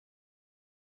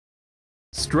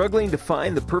Struggling to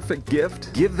find the perfect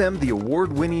gift? Give them the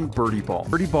award-winning Birdie Ball.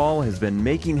 Birdie Ball has been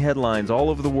making headlines all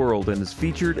over the world and is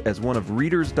featured as one of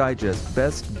Reader's Digest's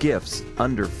best gifts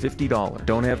under $50.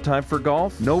 Don't have time for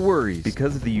golf? No worries.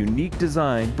 Because of the unique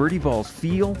design, Birdie Balls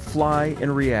feel, fly,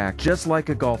 and react just like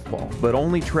a golf ball, but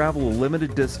only travel a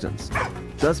limited distance,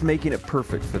 thus making it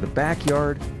perfect for the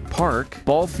backyard, park,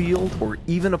 ball field, or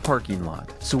even a parking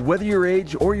lot. So whether your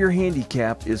age or your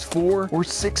handicap is 4 or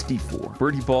 64,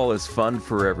 Birdie Ball is fun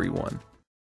for everyone.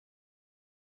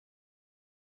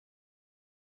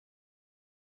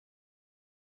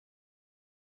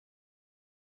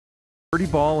 Birdie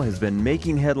Ball has been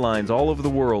making headlines all over the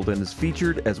world and is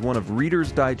featured as one of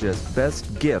Reader's Digest's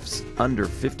best gifts under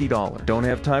 $50. Don't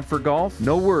have time for golf?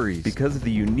 No worries. Because of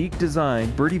the unique design,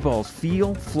 Birdie Balls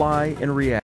feel, fly, and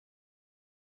react